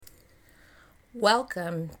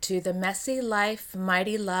Welcome to the Messy Life,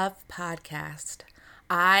 Mighty Love podcast.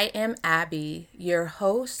 I am Abby, your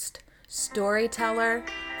host, storyteller,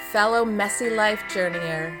 fellow Messy Life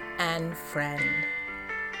journeyer, and friend.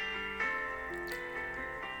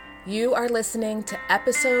 You are listening to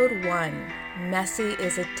episode 1, Messy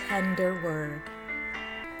is a Tender Word.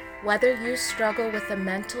 Whether you struggle with a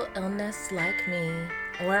mental illness like me,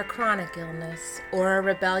 or a chronic illness, or a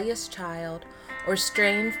rebellious child, or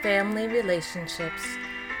strained family relationships,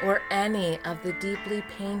 or any of the deeply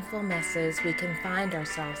painful messes we can find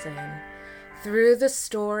ourselves in, through the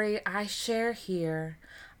story I share here,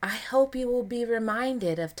 I hope you will be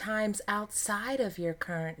reminded of times outside of your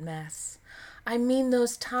current mess. I mean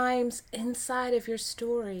those times inside of your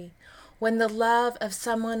story when the love of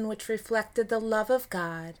someone which reflected the love of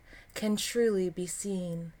God can truly be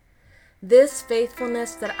seen. This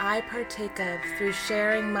faithfulness that I partake of through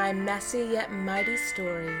sharing my messy yet mighty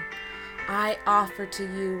story, I offer to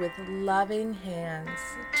you with loving hands,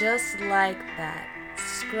 just like that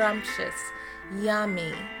scrumptious,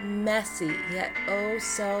 yummy, messy, yet oh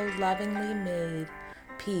so lovingly made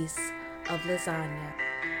piece of lasagna.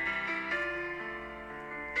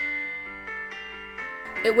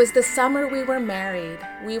 It was the summer we were married.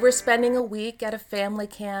 We were spending a week at a family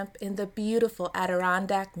camp in the beautiful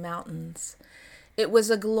Adirondack Mountains. It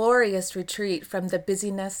was a glorious retreat from the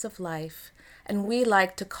busyness of life, and we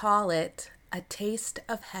like to call it a taste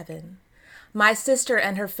of heaven. My sister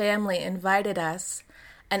and her family invited us,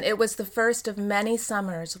 and it was the first of many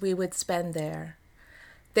summers we would spend there.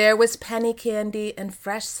 There was penny candy and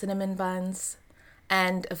fresh cinnamon buns,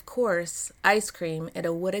 and, of course, ice cream in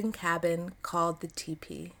a wooden cabin called the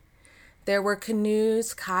teepee. There were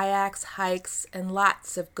canoes, kayaks, hikes, and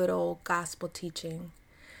lots of good old gospel teaching.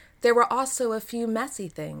 There were also a few messy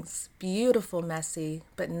things, beautiful messy,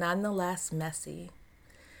 but nonetheless messy.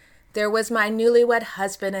 There was my newlywed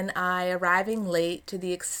husband and I arriving late to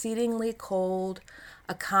the exceedingly cold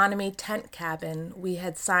economy tent cabin we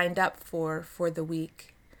had signed up for the week.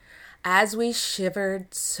 As we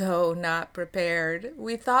shivered, so not prepared,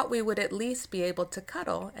 we thought we would at least be able to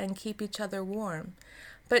cuddle and keep each other warm.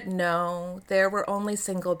 But no, there were only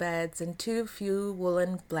single beds and too few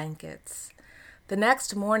woolen blankets. The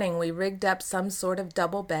next morning we rigged up some sort of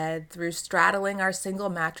double bed through straddling our single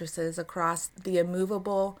mattresses across the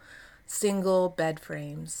immovable single bed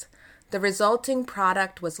frames. The resulting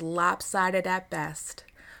product was lopsided at best.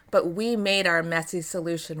 But we made our messy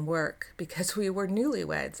solution work because we were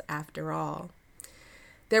newlyweds after all.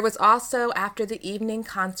 There was also, after the evening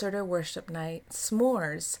concert or worship night,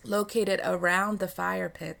 s'mores located around the fire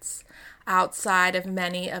pits outside of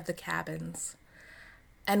many of the cabins.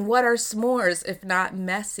 And what are s'mores if not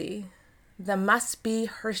messy? The must-be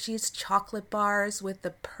Hershey's chocolate bars with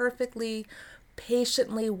the perfectly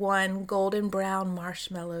patiently won golden brown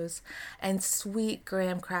marshmallows and sweet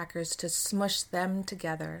graham crackers to smush them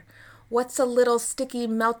together. What's a little sticky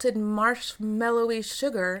melted marshmallowy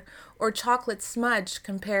sugar or chocolate smudge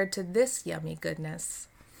compared to this yummy goodness?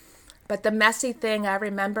 But the messy thing I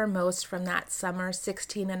remember most from that summer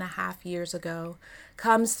 16 and a half years ago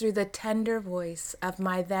comes through the tender voice of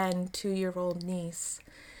my then 2-year-old niece.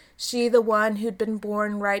 She, the one who'd been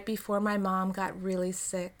born right before my mom got really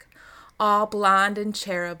sick, all blonde and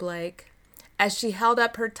cherub-like. As she held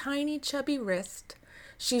up her tiny chubby wrist,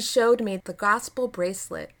 she showed me the gospel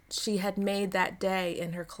bracelet she had made that day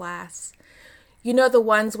in her class. You know, the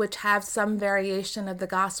ones which have some variation of the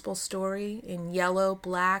gospel story in yellow,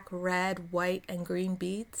 black, red, white, and green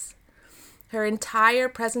beads? Her entire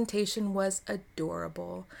presentation was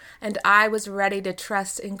adorable, and I was ready to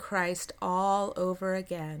trust in Christ all over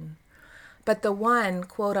again. But the one,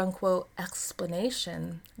 quote-unquote,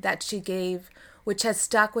 explanation that she gave, which has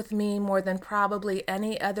stuck with me more than probably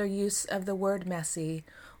any other use of the word messy,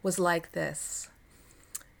 was like this.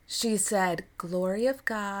 She said, "Glory of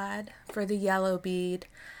God," for the yellow bead,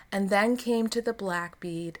 and then came to the black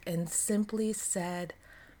bead and simply said,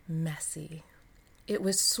 "messy." It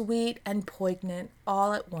was sweet and poignant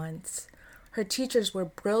all at once. Her teachers were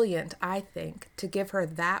brilliant, I think, to give her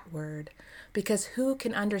that word, because who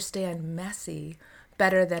can understand messy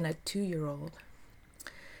better than a 2-year-old?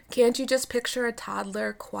 Can't you just picture a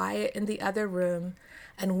toddler quiet in the other room?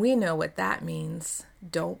 And we know what that means,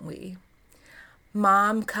 don't we?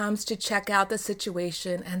 Mom comes to check out the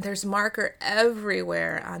situation, and there's marker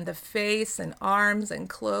everywhere on the face and arms and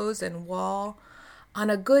clothes and wall. On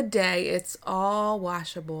a good day, it's all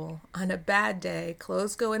washable. On a bad day,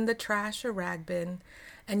 clothes go in the trash or rag bin,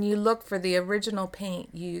 and you look for the original paint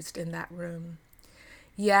used in that room.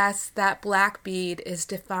 Yes, that black bead is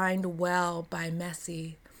defined well by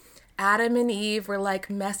messy, Adam and Eve were like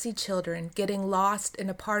messy children getting lost in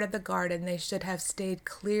a part of the garden they should have stayed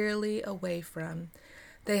clearly away from.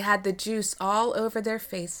 They had the juice all over their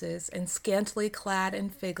faces and scantily clad in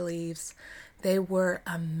fig leaves. They were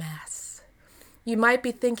a mess. You might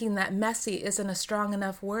be thinking that messy isn't a strong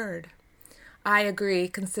enough word. I agree,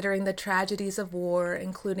 considering the tragedies of war,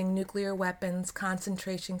 including nuclear weapons,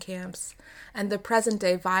 concentration camps, and the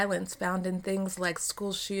present-day violence found in things like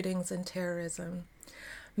school shootings and terrorism.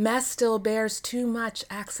 Mess still bears too much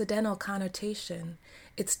accidental connotation.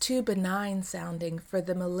 It's too benign sounding for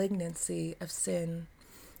the malignancy of sin.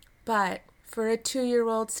 But for a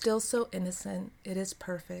 2-year-old still so innocent, it is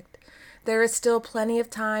perfect. There is still plenty of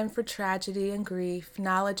time for tragedy and grief,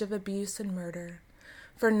 knowledge of abuse and murder.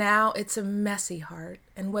 For now, it's a messy heart,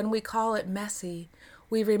 and when we call it messy,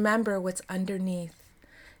 we remember what's underneath.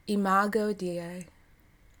 Imago Dei.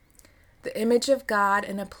 The image of God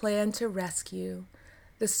and a plan to rescue,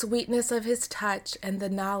 the sweetness of his touch and the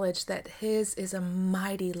knowledge that his is a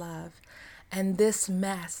mighty love, and this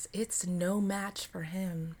mess, it's no match for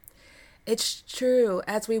him. It's true,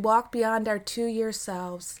 as we walk beyond our 2-year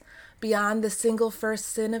selves, beyond the single first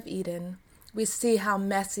sin of Eden, we see how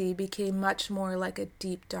messy became much more like a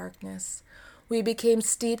deep darkness. We became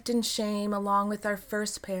steeped in shame along with our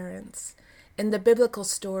first parents. In the biblical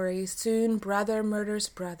story, soon brother murders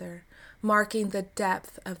brother, marking the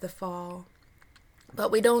depth of the fall. But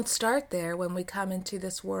we don't start there when we come into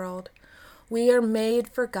this world. We are made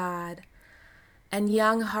for God, and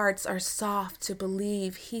young hearts are soft to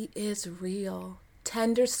believe he is real.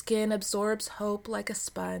 Tender skin absorbs hope like a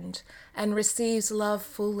sponge and receives love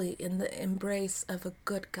fully in the embrace of a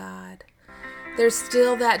good God. There's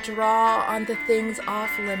still that draw on the things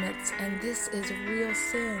off limits, and this is real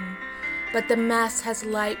sin. But the mess has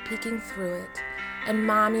light peeking through it, and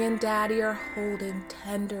Mommy and Daddy are holding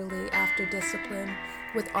tenderly after discipline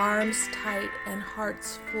with arms tight and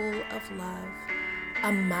hearts full of love,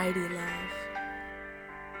 a mighty love.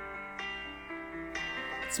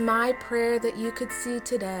 It's my prayer that you could see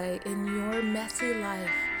today in your messy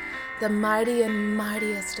life the mighty and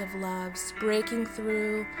mightiest of loves breaking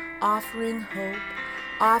through, offering hope,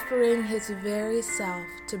 offering his very self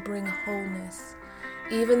to bring wholeness.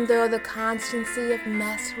 Even though the constancy of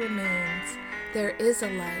mess remains, there is a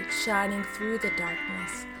light shining through the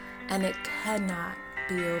darkness, and it cannot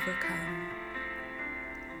be overcome.